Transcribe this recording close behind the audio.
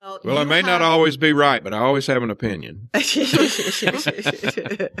Well, I may not always be right, but I always have an opinion. Well,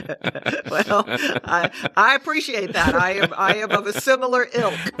 I appreciate that. I am of a similar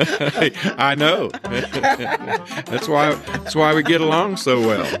ilk. I know. That's why we get along so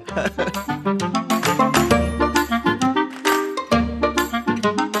well.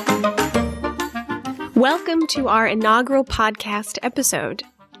 Welcome to our inaugural podcast episode.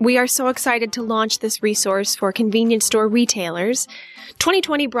 We are so excited to launch this resource for convenience store retailers.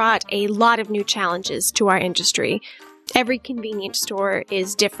 2020 brought a lot of new challenges to our industry. Every convenience store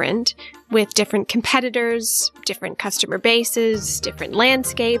is different, with different competitors, different customer bases, different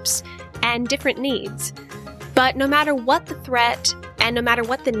landscapes, and different needs. But no matter what the threat and no matter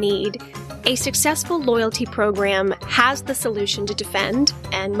what the need, a successful loyalty program has the solution to defend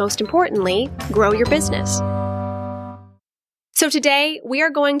and, most importantly, grow your business. So today, we are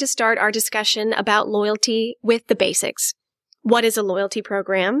going to start our discussion about loyalty with the basics. What is a loyalty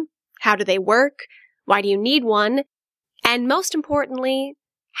program? How do they work? Why do you need one? And most importantly,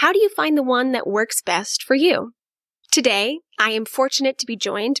 how do you find the one that works best for you? Today, I am fortunate to be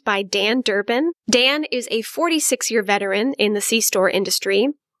joined by Dan Durbin. Dan is a 46-year veteran in the C-store industry.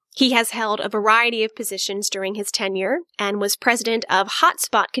 He has held a variety of positions during his tenure and was president of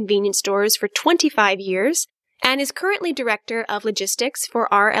Hotspot Convenience Stores for 25 years and is currently director of logistics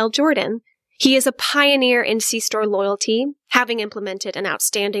for R.L. Jordan. He is a pioneer in C-store loyalty, having implemented an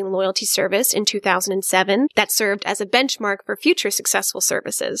outstanding loyalty service in 2007 that served as a benchmark for future successful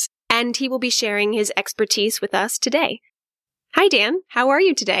services. And he will be sharing his expertise with us today. Hi, Dan. How are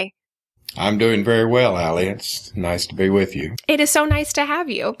you today? I'm doing very well, Allie. It's nice to be with you. It is so nice to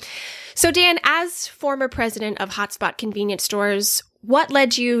have you. So, Dan, as former president of Hotspot Convenience Stores, what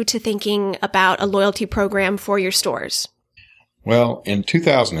led you to thinking about a loyalty program for your stores? Well, in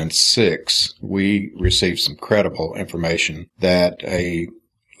 2006, we received some credible information that a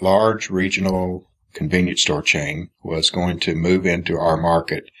large regional convenience store chain was going to move into our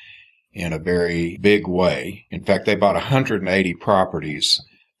market in a very big way. In fact, they bought 180 properties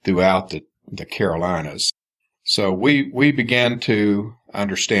throughout the Carolinas. So we began to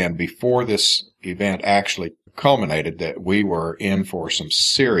understand before this event actually culminated that we were in for some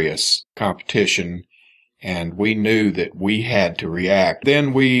serious competition, and we knew that we had to react.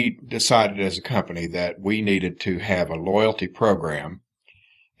 Then we decided as a company that we needed to have a loyalty program,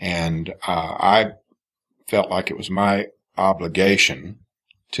 and I felt like it was my obligation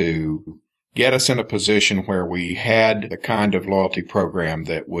to get us in a position where we had the kind of loyalty program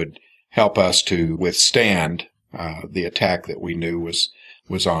that would help us to withstand the attack that we knew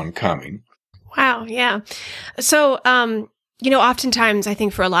was oncoming. Wow, yeah. So, oftentimes I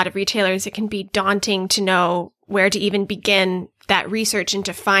think for a lot of retailers, it can be daunting to know where to even begin that research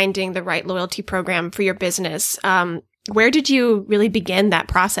into finding the right loyalty program for your business. Where did you really begin that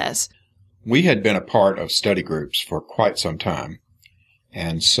process? We had been a part of study groups for quite some time.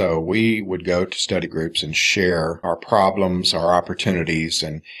 And so we would go to study groups and share our problems, our opportunities,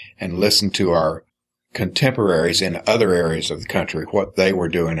 and listen to our contemporaries in other areas of the country, what they were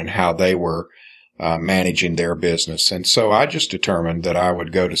doing and how they were managing their business. And so I just determined that I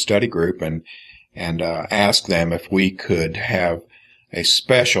would go to study group and ask them if we could have a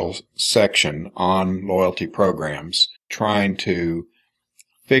special section on loyalty programs, trying to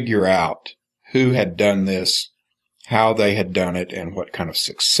figure out who had done this, how they had done it, and what kind of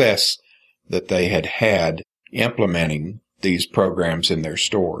success that they had had implementing these programs in their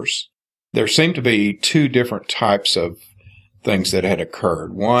stores. There seemed to be two different types of things that had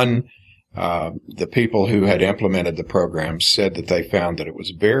occurred. One, the people who had implemented the program said that they found that it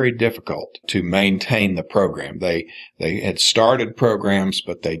was very difficult to maintain the program. They had started programs,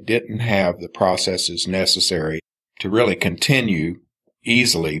 but they didn't have the processes necessary to really continue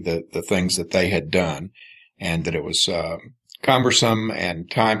easily the things that they had done, and that it was cumbersome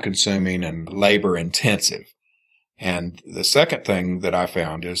and time-consuming and labor-intensive. And the second thing that I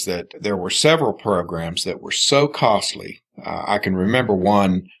found is that there were several programs that were so costly. I can remember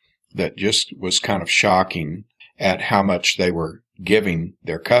one that just was kind of shocking at how much they were giving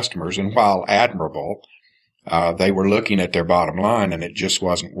their customers. And while admirable, they were looking at their bottom line, and it just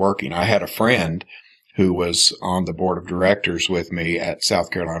wasn't working. I had a friend who was on the board of directors with me at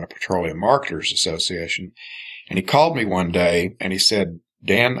South Carolina Petroleum Marketers Association. And he called me one day and he said,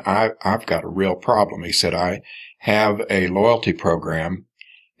 Dan, I've got a real problem. He said, I have a loyalty program.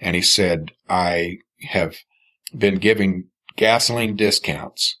 And he said, I have been giving gasoline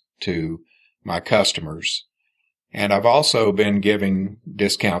discounts to my customers. And I've also been giving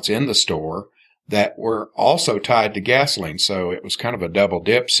discounts in the store that were also tied to gasoline. So it was kind of a double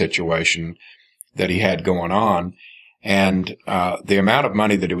dip situation that he had going on. And the amount of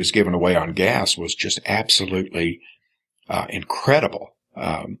money that he was giving away on gas was just absolutely incredible.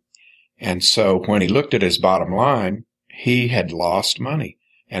 And so when he looked at his bottom line, he had lost money.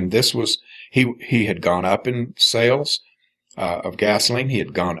 And this was, he had gone up in sales of gasoline. He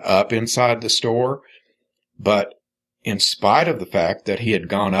had gone up inside the store. But in spite of the fact that he had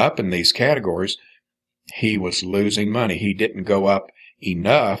gone up in these categories, he was losing money. He didn't go up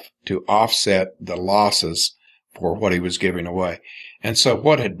enough to offset the losses for what he was giving away. And so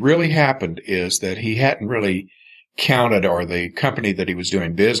what had really happened is that he hadn't really counted, or the company that he was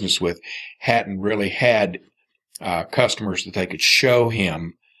doing business with hadn't really had customers that they could show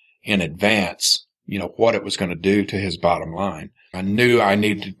him in advance, what it was going to do to his bottom line. I knew I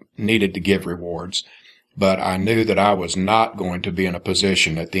needed to give rewards, but I knew that I was not going to be in a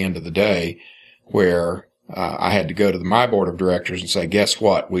position at the end of the day where I had to go to my board of directors and say, guess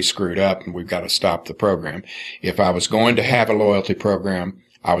what? We screwed up and we've got to stop the program. If I was going to have a loyalty program,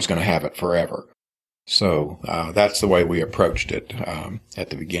 I was going to have it forever. So that's the way we approached it at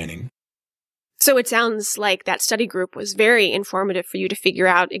the beginning. So it sounds like that study group was very informative for you to figure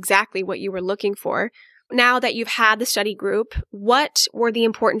out exactly what you were looking for. Now that you've had the study group, what were the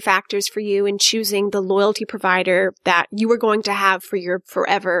important factors for you in choosing the loyalty provider that you were going to have for your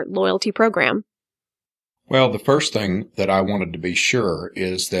forever loyalty program? Well, the first thing that I wanted to be sure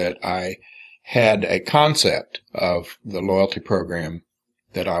is that I had a concept of the loyalty program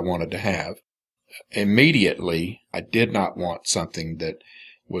that I wanted to have. Immediately, I did not want something that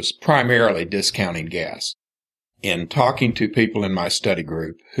was primarily discounting gas. In talking to people in my study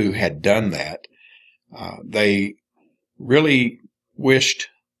group who had done that, they really wished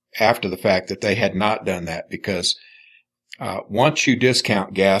after the fact that they had not done that, because once you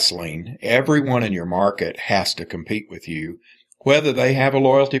discount gasoline, everyone in your market has to compete with you, whether they have a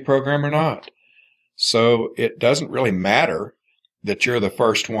loyalty program or not. So it doesn't really matter that you're the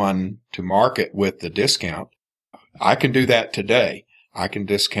first one to market with the discount. I can do that today. I can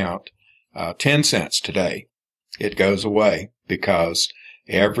discount 10 cents today. It goes away because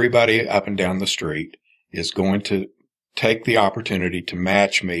everybody up and down the street is going to take the opportunity to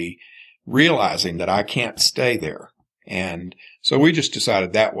match me, realizing that I can't stay there. And so we just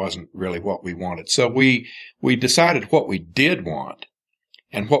decided that wasn't really what we wanted. So we decided what we did want.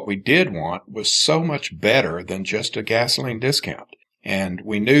 And what we did want was so much better than just a gasoline discount. And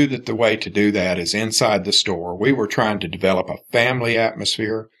we knew that the way to do that is inside the store. We were trying to develop a family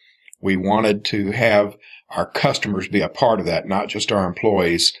atmosphere. We wanted to have our customers be a part of that, not just our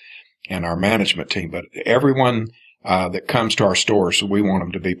employees and our management team, but everyone that comes to our stores. We want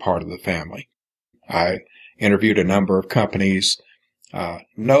them to be part of the family. I interviewed a number of companies.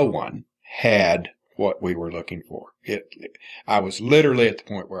 No one had what we were looking for. I was literally at the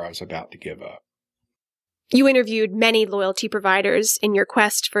point where I was about to give up. You interviewed many loyalty providers in your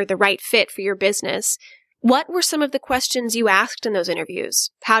quest for the right fit for your business. What were some of the questions you asked in those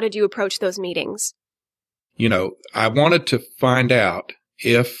interviews? How did you approach those meetings? I wanted to find out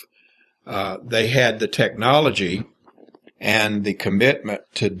if they had the technology and the commitment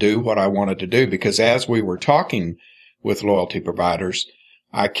to do what I wanted to do, because as we were talking with loyalty providers,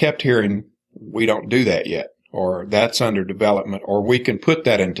 I kept hearing, we don't do that yet, or that's under development, or we can put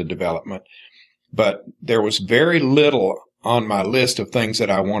that into development. But there was very little on my list of things that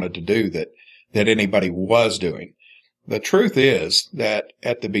I wanted to do that anybody was doing. The truth is that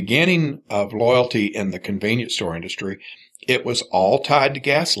at the beginning of loyalty in the convenience store industry, it was all tied to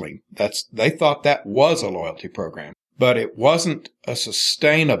gasoline. They thought that was a loyalty program, but it wasn't a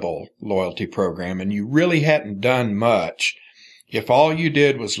sustainable loyalty program, and you really hadn't done much if all you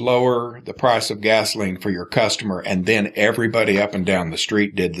did was lower the price of gasoline for your customer and then everybody up and down the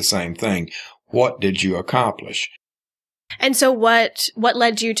street did the same thing. What did you accomplish? And so what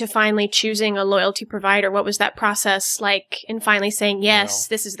led you to finally choosing a loyalty provider? What was that process like in finally saying, yes,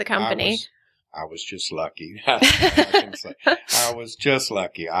 this is the company? I was just lucky. I was just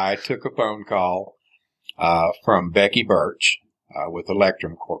lucky. I took a phone call from Becky Birch with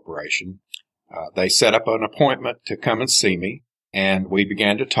Electrum Corporation. They set up an appointment to come and see me, and we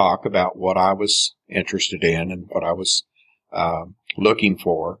began to talk about what I was interested in and what I was looking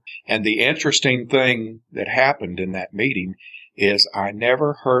for. And the interesting thing that happened in that meeting is I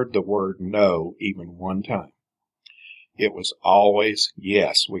never heard the word no even one time. It was always,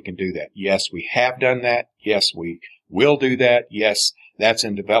 yes, we can do that. Yes, we have done that. Yes, we will do that. Yes, that's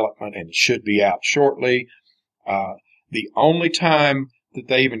in development and it should be out shortly. The only time that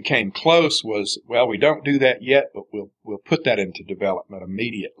they even came close was, well, we don't do that yet, but we'll put that into development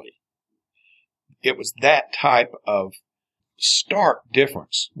immediately. It was that type of stark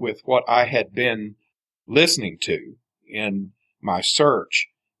difference with what I had been listening to in my search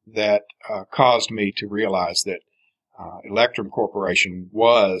that caused me to realize that Electrum Corporation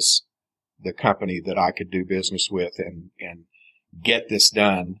was the company that I could do business with and get this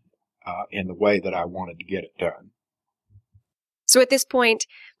done in the way that I wanted to get it done. So at this point,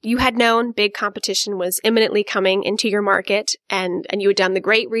 you had known big competition was imminently coming into your market, and you had done the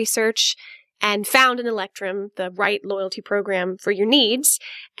great research and found in Electrum the right loyalty program for your needs,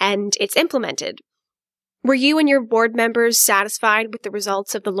 and it's implemented. Were you and your board members satisfied with the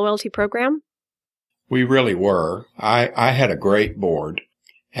results of the loyalty program? We really were. I had a great board,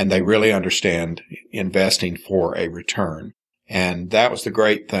 and they really understand investing for a return. And that was the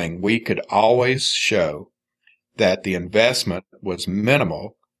great thing. We could always show that the investment was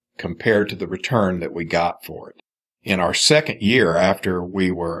minimal compared to the return that we got for it. In our second year after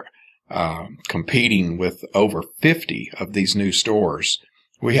we were competing with over 50 of these new stores,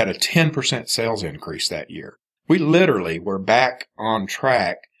 we had a 10% sales increase that year. We literally were back on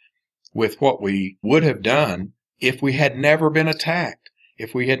track with what we would have done if we had never been attacked,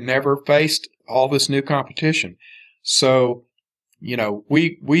 if we had never faced all this new competition. So,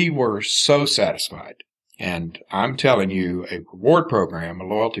 we were so satisfied. And I'm telling you, a reward program, a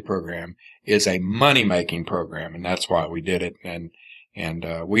loyalty program, is a money-making program, and that's why we did it. And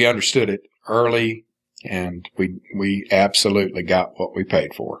we understood it early, and we absolutely got what we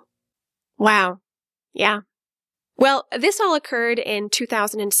paid for. Wow. Yeah. Well, this all occurred in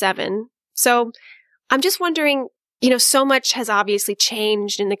 2007. So I'm just wondering, so much has obviously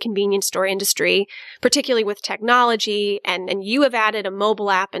changed in the convenience store industry, particularly with technology, and you have added a mobile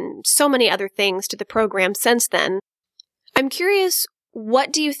app and so many other things to the program since then. I'm curious,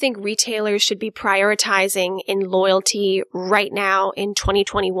 what do you think retailers should be prioritizing in loyalty right now in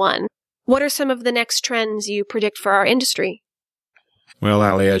 2021? What are some of the next trends you predict for our industry? Well,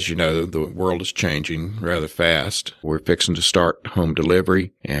 Allie, as you know, the world is changing rather fast. We're fixing to start home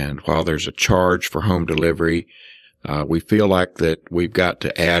delivery, and while there's a charge for home delivery, we feel like that we've got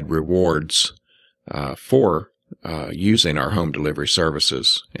to add rewards for using our home delivery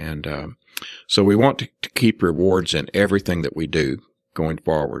services. And so we want to keep rewards in everything that we do going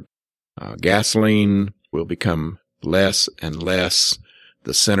forward. Gasoline will become less and less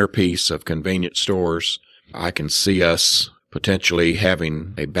the centerpiece of convenience stores. I can see us potentially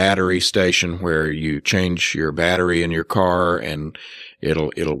having a battery station where you change your battery in your car and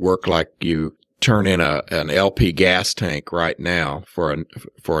it'll work like you turn in an LP gas tank right now for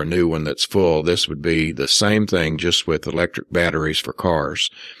a new one that's full. This would be the same thing, just with electric batteries for cars.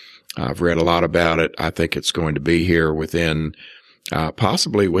 I've read a lot about it. I think it's going to be here within,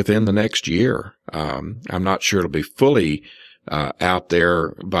 possibly within the next year. I'm not sure it'll be fully out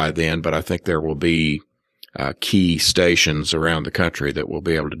there by then, but I think there will be key stations around the country that will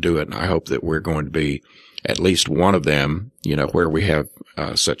be able to do it. And I hope that we're going to be at least one of them, where we have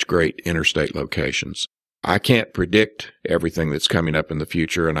such great interstate locations. I can't predict everything that's coming up in the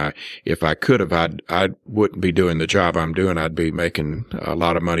future. And if I could have, I wouldn't be doing the job I'm doing. I'd be making a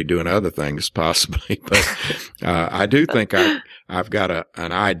lot of money doing other things possibly. But, I do think I've got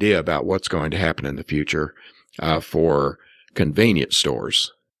an idea about what's going to happen in the future, for convenience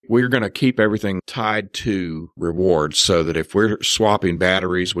stores. We're going to keep everything tied to rewards so that if we're swapping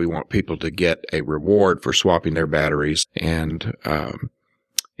batteries, we want people to get a reward for swapping their batteries. And I'm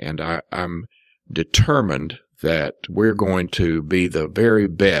determined that we're going to be the very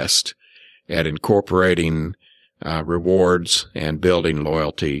best at incorporating rewards and building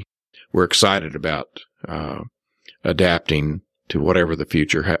loyalty. We're excited about adapting to whatever the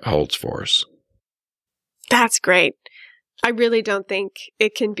future holds for us. That's great. I really don't think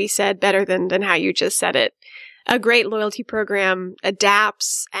it can be said better than how you just said it. A great loyalty program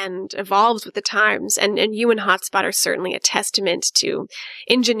adapts and evolves with the times, and you and Hotspot are certainly a testament to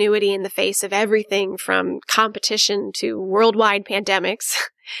ingenuity in the face of everything from competition to worldwide pandemics.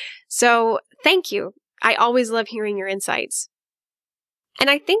 So thank you. I always love hearing your insights. And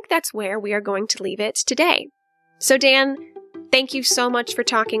I think that's where we are going to leave it today. So Dan, thank you so much for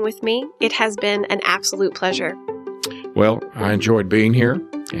talking with me. It has been an absolute pleasure. Well, I enjoyed being here,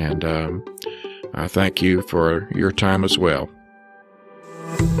 and I thank you for your time as well.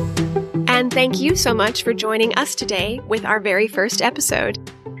 And thank you so much for joining us today with our very first episode.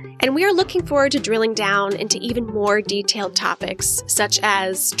 And we are looking forward to drilling down into even more detailed topics, such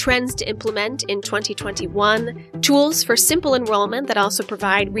as trends to implement in 2021, tools for simple enrollment that also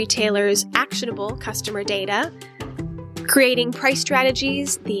provide retailers actionable customer data, creating price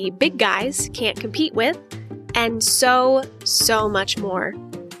strategies the big guys can't compete with, and so much more.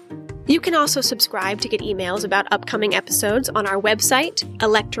 You can also subscribe to get emails about upcoming episodes on our website,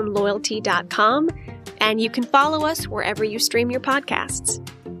 electrumloyalty.com, and you can follow us wherever you stream your podcasts.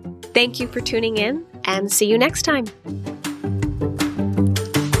 Thank you for tuning in, and see you next time.